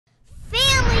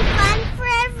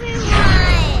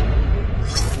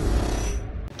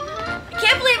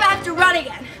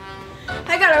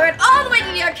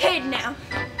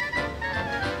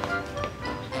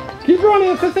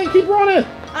Sister. Keep running.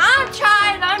 I'm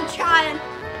trying.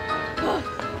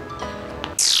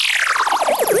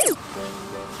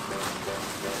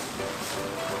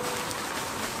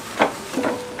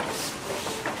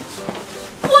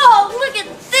 Whoa, look at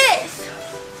this.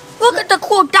 Look at the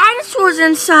cool dinosaurs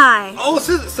inside. Oh,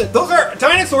 Sister, those are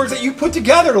dinosaurs that you put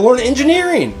together to learn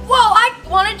engineering. Whoa, I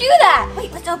want to do that.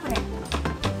 Wait, let's open it.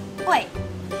 Wait.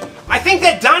 I think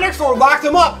that dinosaur locked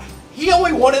them up. He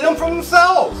only wanted them for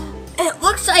themselves. It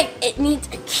looks like it needs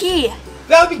a key.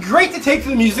 That would be great to take to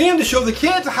the museum to show the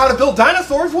kids how to build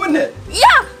dinosaurs, wouldn't it?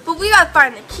 Yeah, but we gotta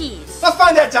find the keys. Let's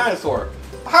find that dinosaur.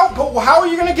 How are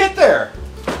you gonna get there?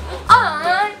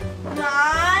 On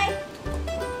my...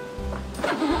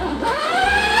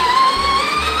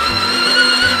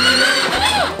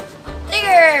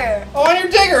 digger. Oh, on your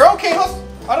digger. Okay,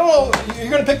 I don't know. You're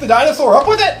gonna pick the dinosaur up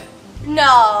with it? No.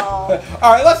 All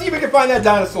right, let's see if we can find that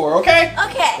dinosaur, okay?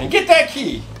 Okay. And get that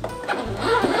key.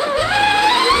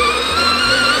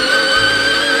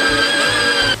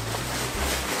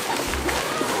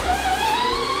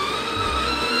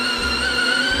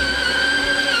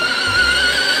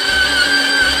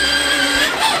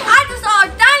 I just saw a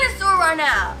dinosaur run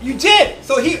out. You did.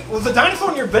 So was the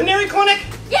dinosaur in your veterinary clinic?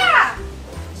 Yeah.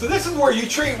 So this is where you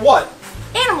treat what?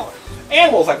 Animals.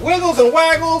 Animals like Wiggles and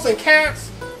Waggles and cats.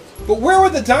 But where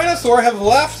would the dinosaur have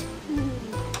left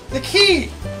the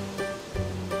key?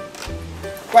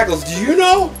 Waggles, do you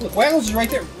know? Look, Waggles is right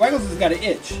there. Waggles has got an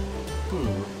itch.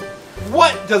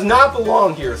 What does not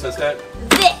belong here, Sister?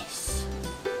 This.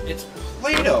 It's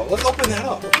Play-Doh. Let's open that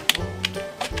up.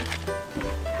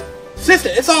 Sister,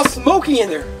 it's all smoky in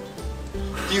there.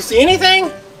 Do you see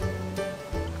anything?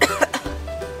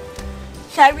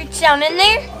 Should I reach down in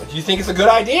there? Do you think it's a good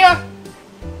idea?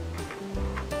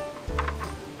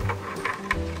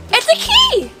 It's a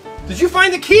key. Did you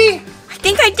find the key? I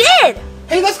think I did.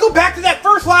 Hey, let's go back to that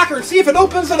first locker and see if it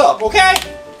opens it up, okay?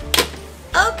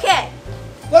 Okay.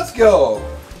 Let's go.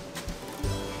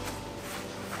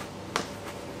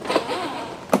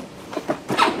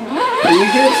 Are you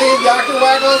here to see Dr.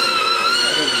 Waggles?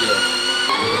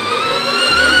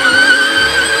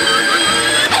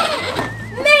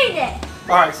 Made it.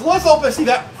 Alright, so let's see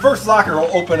that first locker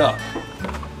will open up.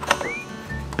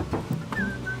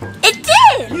 It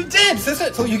did. You did,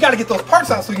 sister. So you gotta get those parts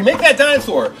out so you can make that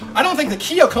dinosaur. I don't think the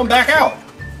key will come back out.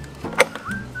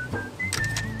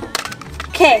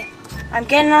 Okay, I'm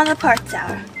getting all the parts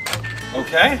out.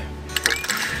 Okay.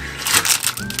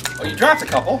 Oh, you dropped a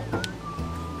couple.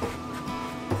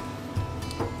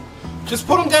 Just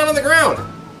put them down on the ground.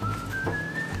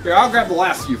 Here, I'll grab the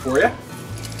last few for you.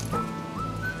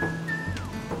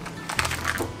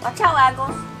 Watch out,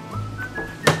 Waggles.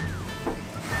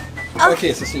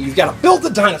 Okay, sister, you've got to build the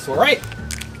dinosaur, right?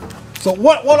 So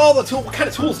what kind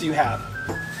of tools do you have?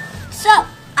 So,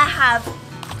 I have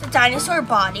the dinosaur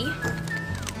body,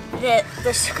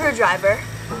 the screwdriver.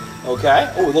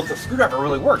 Okay. Oh, look, the screwdriver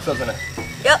really works, doesn't it?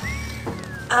 Yep.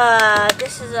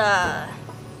 This is a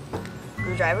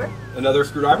screwdriver. Another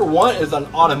screwdriver. One is an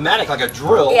automatic, like a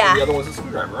drill, Yeah. and the other one's a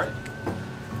screwdriver, right?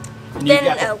 And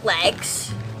Then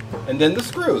legs. And then the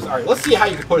screws. All right, let's see how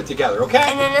you can put it together, okay?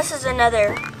 And then this is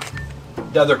another.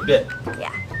 Another bit.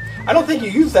 Yeah. I don't think you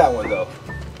used that one, though.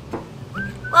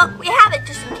 Well, we have it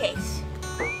just in case.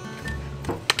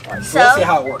 All right, so let's see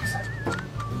how it works.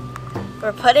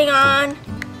 We're putting on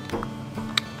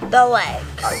the legs.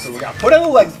 All right, so we got to put on the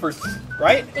legs first,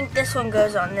 right? I think this one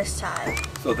goes on this side.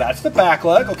 So that's the back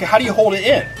leg. Okay, how do you hold it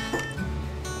in?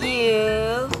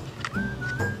 You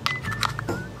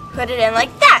put it in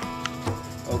like that.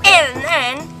 Okay. And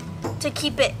then, to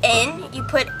keep it in, you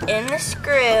put in the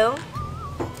screw.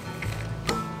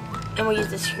 And we use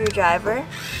the screwdriver.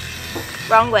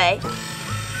 Wrong way.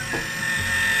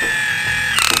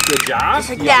 Good job. Just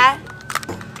like that.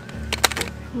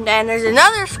 And then there's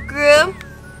another screw.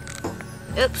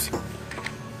 Oops.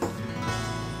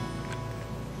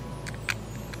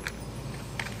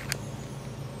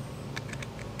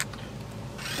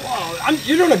 Wow,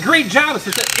 you're doing a great job of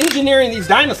engineering these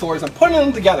dinosaurs and putting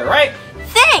them together, right?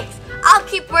 Thanks! I'll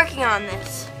keep working on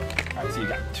this. All right, so you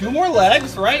got 2 more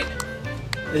legs, right?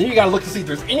 And then you got to look to see if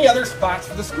there's any other spots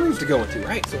for the screws to go into,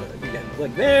 right? So you got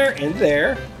like there and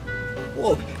there.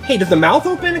 Whoa. Hey, does the mouth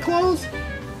open and close?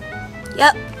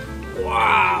 Yep.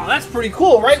 Wow, that's pretty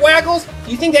cool, right, Waggles?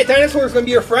 Do you think that dinosaur is going to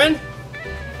be your friend?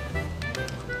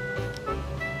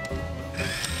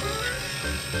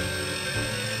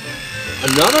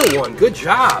 Another one. Good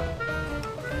job.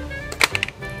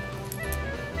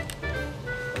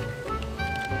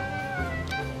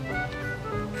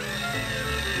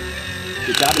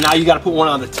 Good job. Now you got to put one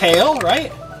on the tail,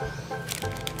 right?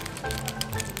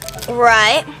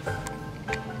 Right.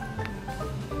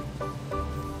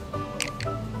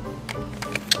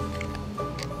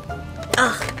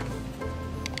 Ugh.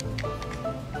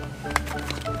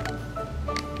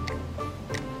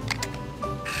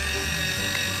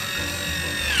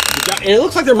 And it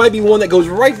looks like there might be one that goes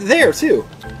right there too.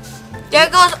 There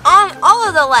goes on all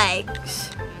of the legs.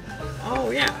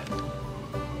 Oh yeah.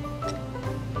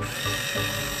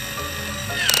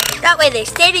 That way they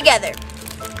stay together.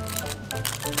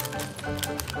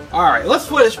 All right, let's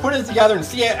put it together and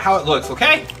see how it looks,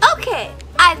 okay? Okay,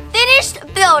 I finished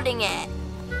building it.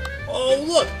 Oh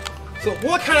look. So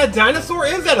what kind of dinosaur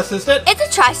is that, assistant? It's a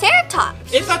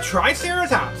triceratops. It's a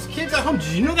triceratops. Kids at home,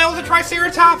 did you know that was a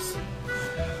triceratops?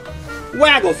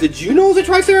 Waggles, did you know it was a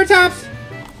triceratops?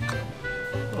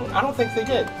 I don't think they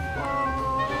did.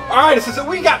 Alright, assistant,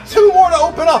 we got 2 more to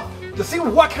open up to see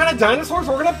what kind of dinosaurs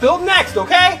we're going to build next,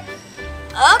 okay?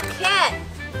 Okay.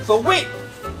 So wait,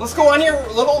 let's go on your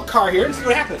little car here and see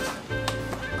what happens.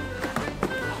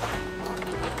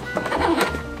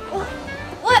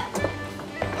 What?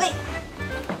 Wait.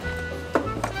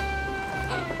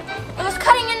 It was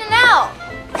cutting in and out.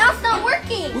 Now it's not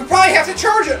working. We probably have to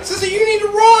charge it. Assistant, you need to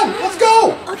run. Let's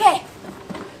go. Okay.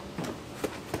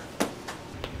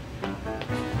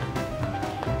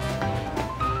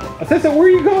 Assistant, where are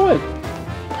you going?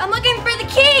 I'm looking for the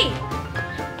key.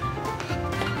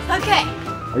 Okay.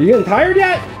 Are you getting tired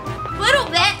yet? Little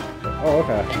bit. Oh,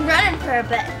 okay. Been running for a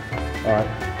bit.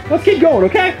 Alright. Let's keep going,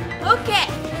 okay? Okay.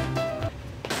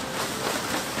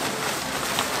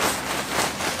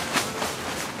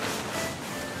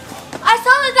 I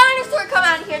saw the dinosaur come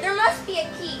out of here. There must be a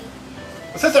key.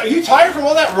 Assistant, are you tired from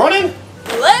all that running?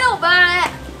 Little bit.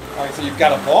 Alright, so you've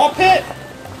got a ball pit.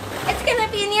 It's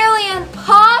gonna be nearly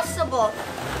impossible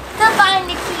to find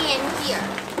the key in here.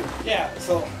 Yeah,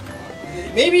 so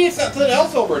maybe it's something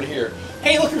else over in here.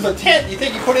 Hey, look, there's a tent. You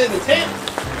think you put it in the tent?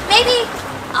 Maybe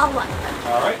I'll look.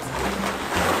 Alright.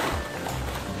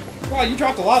 Wow, you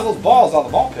dropped a lot of those balls out of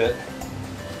the ball pit.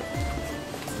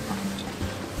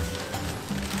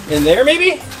 In there,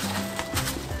 maybe?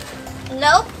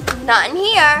 Nope, not in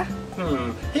here.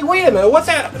 Hey, wait a minute. What's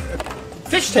that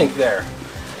fish tank there?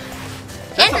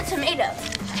 And a tomato.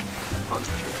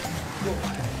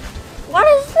 What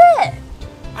is it?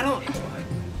 I don't...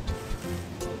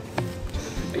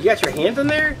 You got your hands in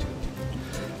there?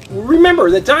 Remember,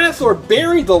 the dinosaur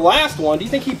buried the last one. Do you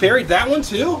think he buried that one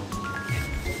too?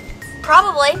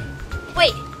 Probably.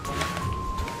 Wait.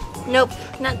 Nope,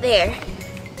 not there.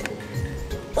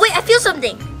 Wait, I feel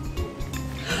something.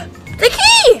 The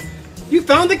key! You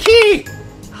found the key!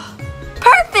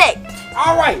 Perfect!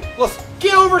 Alright, let's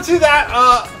get over to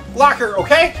that locker,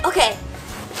 okay? Okay.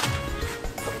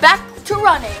 Back to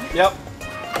running. Yep.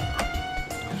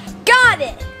 Got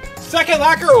it! Second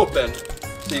locker open.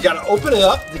 So you gotta open it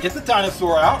up to get the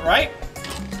dinosaur out, right?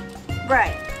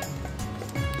 Right.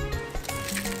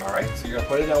 Alright, so you're gonna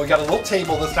put it down. We got a little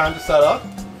table this time to set up.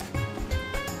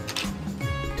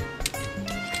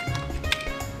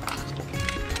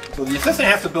 So the assistant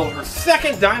has to build her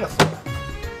second dinosaur.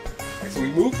 Okay, so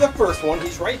we move the first one.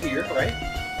 He's right here, right?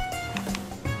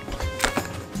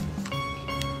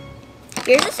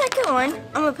 Here's the second one.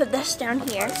 I'm gonna put this down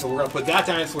here. So we're gonna put that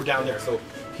dinosaur down there. So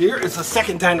here is the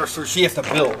second dinosaur she has to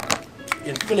build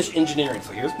and finish engineering.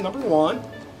 So here's number 1.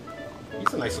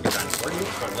 He's a nice looking dinosaur. He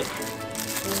looks friendly.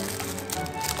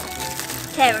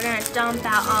 Okay, we're gonna dump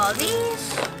out all of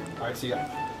these. Alright, so you got...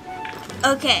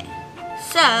 Okay,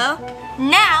 so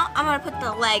now I'm gonna put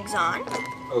the legs on.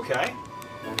 Okay.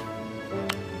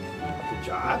 Good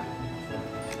job.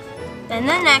 Then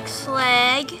the next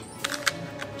leg.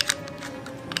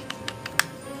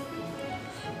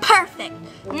 Perfect.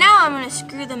 Now I'm gonna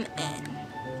screw them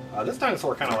in. This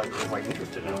dinosaur kind of is like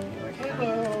interested in me. Like,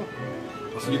 hello.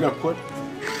 So you're gonna put.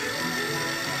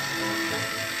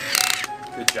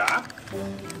 Good job.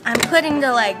 I'm putting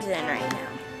the legs in right now.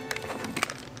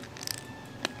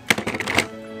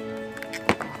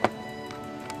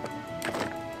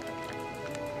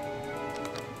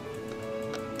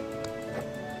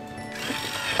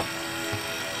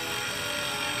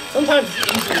 Sometimes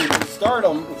it's easier to start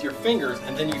them with your fingers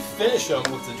and then you finish them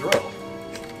with the drill.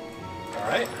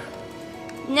 Alright?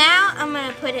 Now I'm going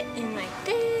to put it in like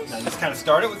this. Now just kind of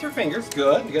start it with your fingers.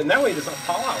 Good. And that way it doesn't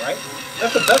fall out, right?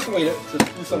 That's the best way to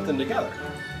do something together.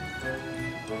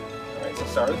 Alright, so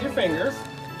start with your fingers.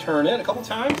 Turn it a couple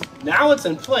times. Now it's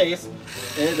in place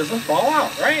and it doesn't fall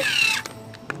out, right?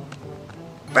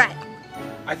 Right.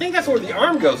 I think that's where the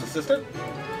arm goes, assistant.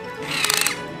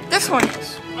 This one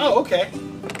is. Oh, okay.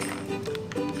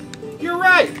 You're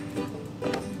right.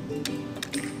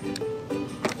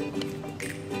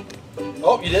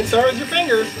 Oh, you didn't start with your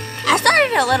fingers. I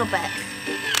started a little bit.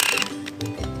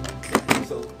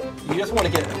 So you just want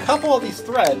to get a couple of these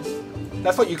threads.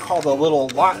 That's what you call the little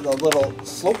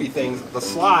slopey things, the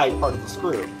slide part of the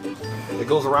screw. That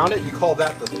goes around it, you call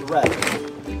that the thread.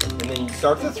 And then you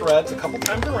start the threads a couple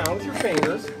times around with your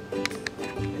fingers.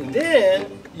 And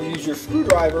then you use your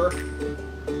screwdriver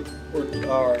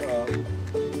or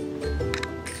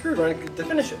screwdriver to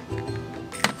finish it.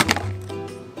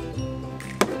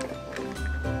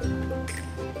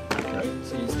 Alright,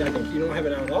 so you just gotta you don't have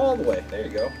it out all the way. There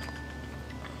you go.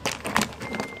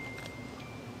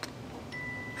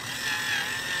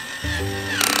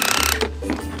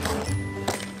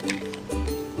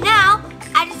 Now,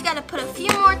 I just gotta put a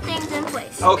few more things in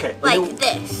place. Okay. Like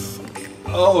this.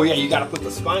 Oh yeah, you gotta put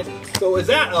the spines. So is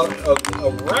that a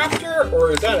raptor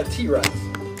or is that a T-Rex?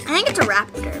 I think it's a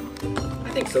raptor.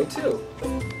 I think so too.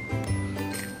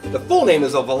 The full name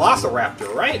is a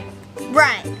velociraptor, right?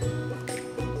 Right.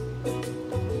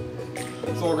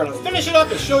 So we're gonna finish it up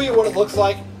and show you what it looks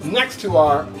like next to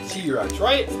our T-Rex,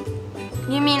 right?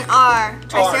 You mean our Our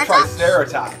Triceratops?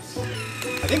 Triceratops.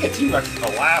 I think a T-Rex is the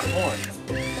last one.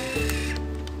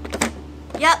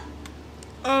 Yep.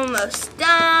 Almost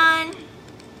done.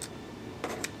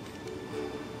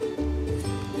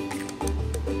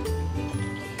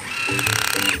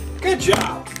 Good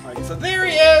job. All right, so there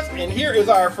he is, and here is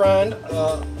our friend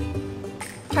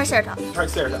Triceratops.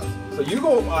 Triceratops. So you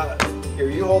go here.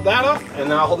 You hold that up, and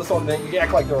now I'll hold this one. Then you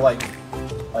act like they're like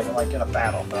in a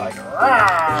battle. They're like,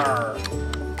 rawr.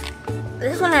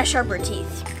 This one has sharper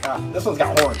teeth. This one's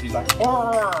got horns. He's like,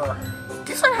 rawr.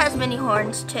 This one has many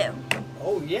horns too.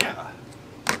 Oh yeah.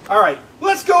 All right,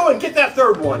 let's go and get that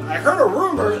third one. I heard a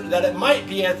rumor that it might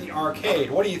be at the arcade.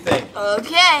 What do you think?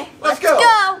 Okay, Let's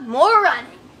go. More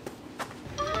running.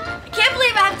 I can't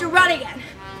believe I have to run again.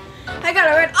 I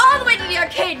gotta run all the way to the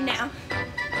arcade now.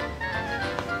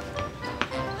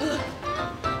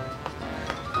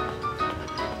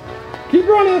 Keep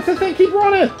running, assistant. Keep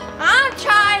running. I'm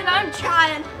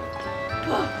trying.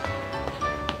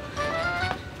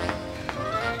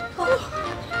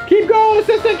 Keep going,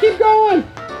 assistant. Keep going.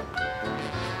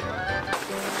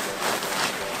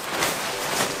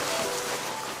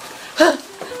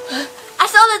 I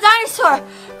saw the dinosaur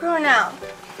growing out.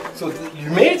 So you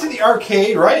made it to the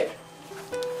arcade, right?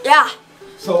 Yeah.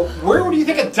 So where do you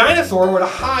think a dinosaur would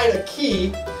hide a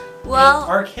key Well, in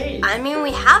arcade? I mean,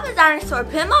 we have a dinosaur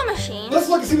pinball machine. Let's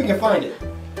look and see if we can find it.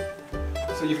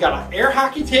 So you've got an air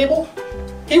hockey table.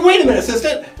 Hey, wait a minute,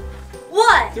 assistant.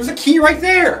 What? There's a key right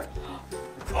there.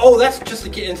 Oh, that's just to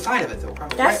get inside of it, though.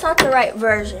 Probably, That's not the right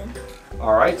version.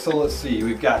 All right, so let's see.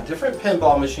 We've got different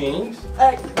pinball machines.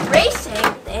 A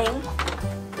racing thing.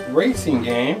 Racing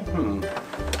game.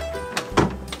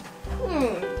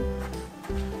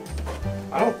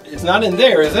 It's not in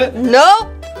there, is it? Nope.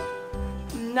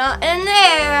 Not in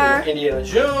there. Indiana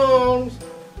Jones.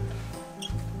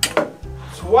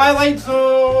 Twilight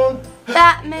Zone.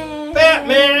 Batman.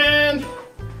 Batman.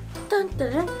 Dun,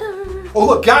 dun, dun, dun. Oh,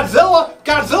 look, Godzilla.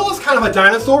 Godzilla's kind of a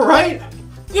dinosaur, right?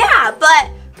 Yeah,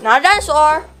 but not a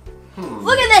dinosaur.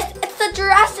 Look at this. It's the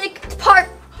Jurassic Park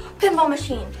pinball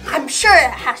machine. I'm sure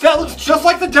it has to That be. looks just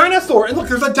like the dinosaur. And look,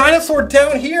 there's a dinosaur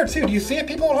down here, too. Do you see it,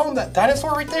 people at home? That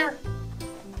dinosaur right there?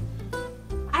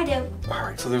 I do. All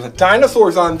right, so there's a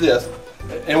dinosaurs on this.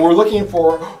 And we're looking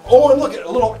for... Oh, and look, a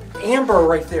little amber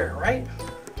right there, right?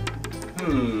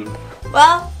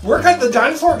 Well, Where could the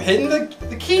dinosaur have hidden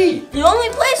the key? the only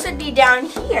place would be down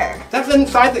here. That's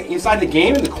inside the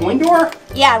game in the coin door?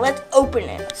 Yeah, let's open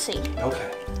it. Let's see.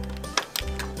 Okay.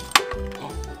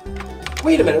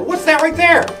 Wait a minute, what's that right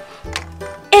there?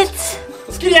 It's...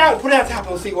 Let's get it out and put it on top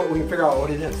and let's see what we can figure out what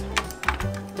it is.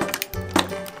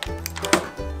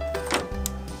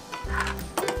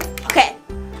 Okay.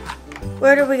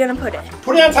 Where are we going to put it?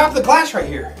 Put it on top of the glass right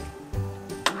here.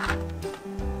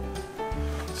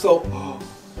 So,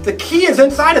 the key is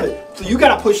inside of it. So you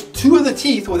gotta push 2 of the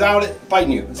teeth without it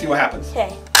biting you and see what happens.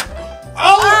 Okay.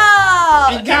 Oh!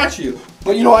 Oh! It got you.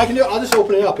 But you know what I can do? I'll just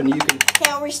open it up and you can...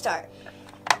 Okay, I'll restart.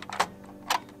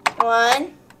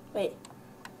 1. Wait.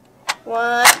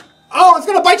 1. Oh, it's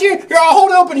gonna bite you! Here, I'll hold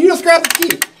it open. You just grab the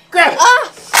key. Grab it.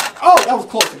 Ah! Oh, that was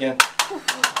close again.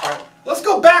 Alright, let's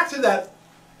go back to that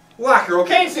locker,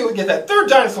 okay? See if we can get that third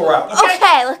dinosaur out, okay?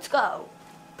 Okay, let's go.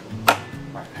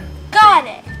 Got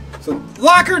it. So,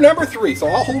 locker number 3. So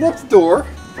I'll hold up the door.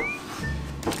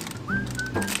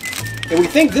 And we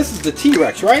think this is the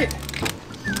T-Rex, right?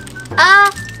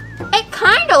 It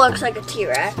kind of looks like a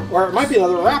T-Rex. Or it might be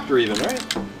another raptor even, right?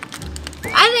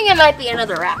 I think it might be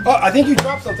another rat. Oh, I think you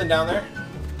dropped something down there.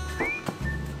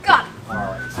 Got it.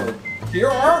 Alright, so here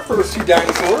are our first 2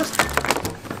 dinosaurs.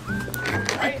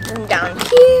 them down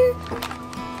here.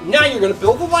 Now you're going to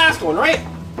build the last one, right?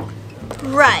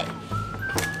 Right.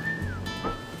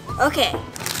 Okay.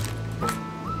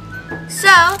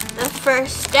 So, the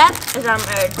first step is I'm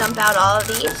going to dump out all of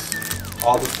these.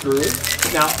 All the screws.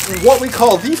 Now, what we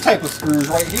call these type of screws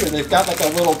right here, they've got like a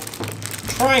little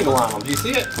triangle on them. Do you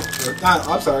see it? Or,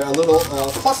 I'm sorry, a little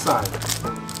plus sign.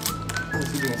 Let's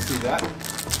see if you can see that.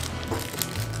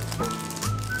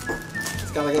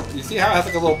 It's got like a, you see how it has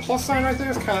like a little plus sign right there?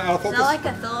 It's kind of out of focus. Is that like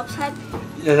a Phillips head?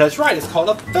 Yeah, that's right. It's called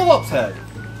a Phillips head.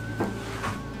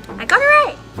 I got it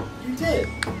right. You did.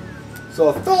 So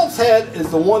a Phillips head is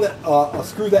the one that a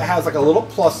screw that has like a little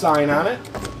plus sign on it,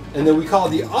 and then we call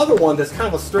the other one that's kind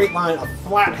of a straight line a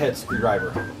flathead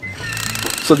screwdriver.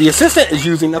 So the assistant is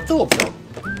using a Phillips head.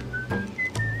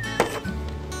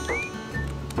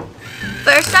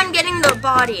 First, I'm getting the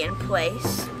body in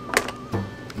place,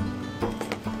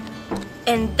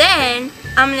 and then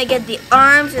I'm gonna get the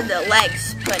arms and the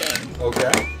legs put in.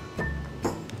 Okay.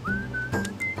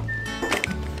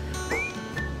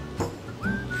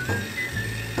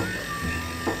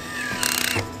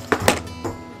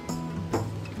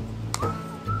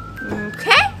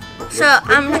 Okay, so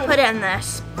I'm gonna put it in the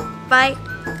spike,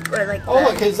 or like Oh,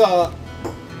 look, his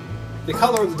the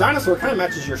color of the dinosaur kind of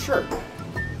matches your shirt.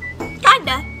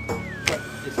 kinda.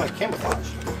 It's like camouflage.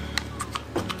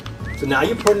 So now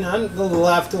you're putting on the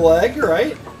left leg,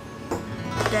 right?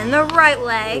 Then the right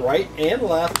leg. Right and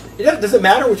left. Does it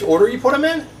matter which order you put them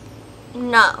in?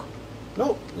 No.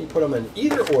 No, you put them in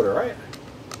either order, right?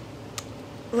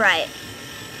 Right.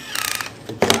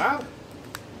 Good job.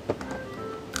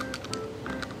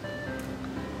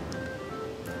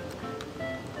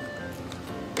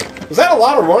 Was that a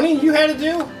lot of running you had to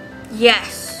do?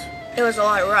 Yes, it was a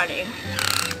lot of running.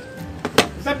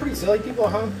 Is that pretty silly, people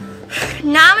at home?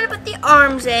 Now I'm gonna put the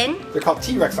arms in. They're called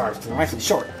T-Rex arms because they're nice and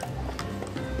short.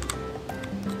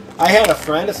 I had a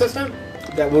friend assistant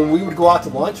that when we would go out to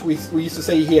lunch, we used to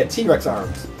say he had T-Rex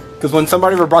arms. Because when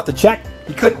somebody ever brought the check,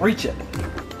 he couldn't reach it.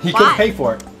 He couldn't pay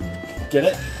for it. Get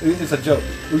it? It's a joke.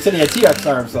 We said he had T-Rex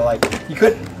arms, so like he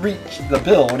couldn't reach the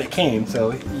bill when it came,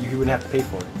 so you wouldn't have to pay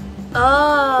for it.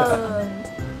 Oh.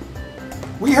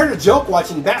 We heard a joke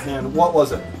watching Batman. What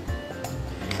was it?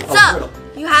 So,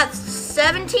 you have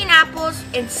 17 apples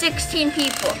and 16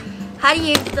 people. How do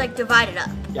you like divide it up?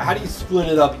 Yeah, how do you split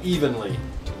it up evenly?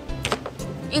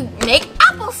 You make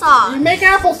applesauce. You make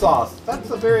applesauce. That's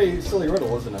a very silly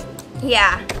riddle, isn't it?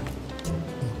 Yeah.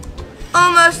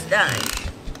 Almost done.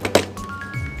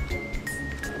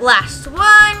 Last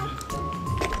one.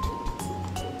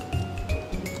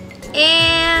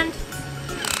 And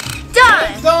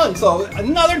done. It's done. So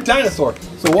another dinosaur.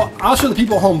 So I'll show the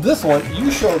people at home this one.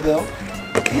 You show them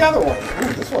the other one.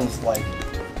 Ooh, this one's like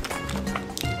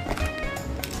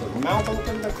so the mouth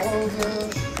opens and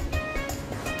closes.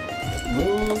 It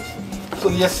moves. So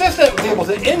the assistant was able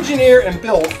to engineer and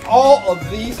build all of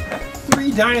these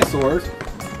 3 dinosaurs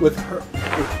with her,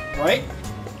 right?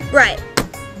 Right.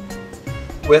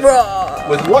 With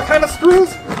what kind of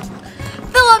screws?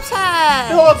 Phillips head.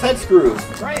 Phillips head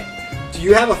screws, right? Do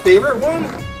you have a favorite one?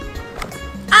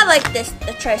 I like this,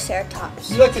 the Triceratops.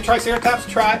 You like the Triceratops?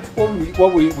 Try.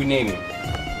 What were we naming?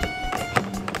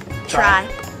 Try.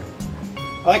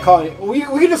 I like calling it. We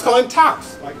can just call him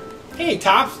Tops. Like, hey,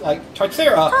 Tops, like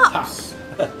Triceratops.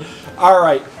 All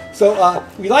right. So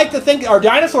we like to thank our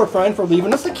dinosaur friend for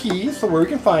leaving us the keys so where we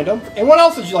can find them. And what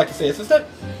else would you like to say, assistant?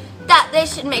 That they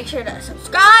should make sure to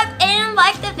subscribe and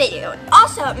like the video. And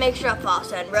also make sure to follow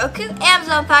us on Roku,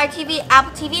 Amazon Fire TV,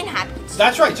 Apple TV, and Happy.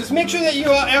 That's right. Just make sure that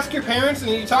you ask your parents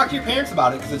and you talk to your parents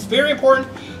about it because it's very important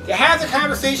to have the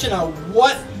conversation on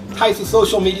what types of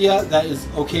social media that is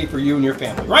okay for you and your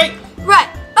family, right? Right.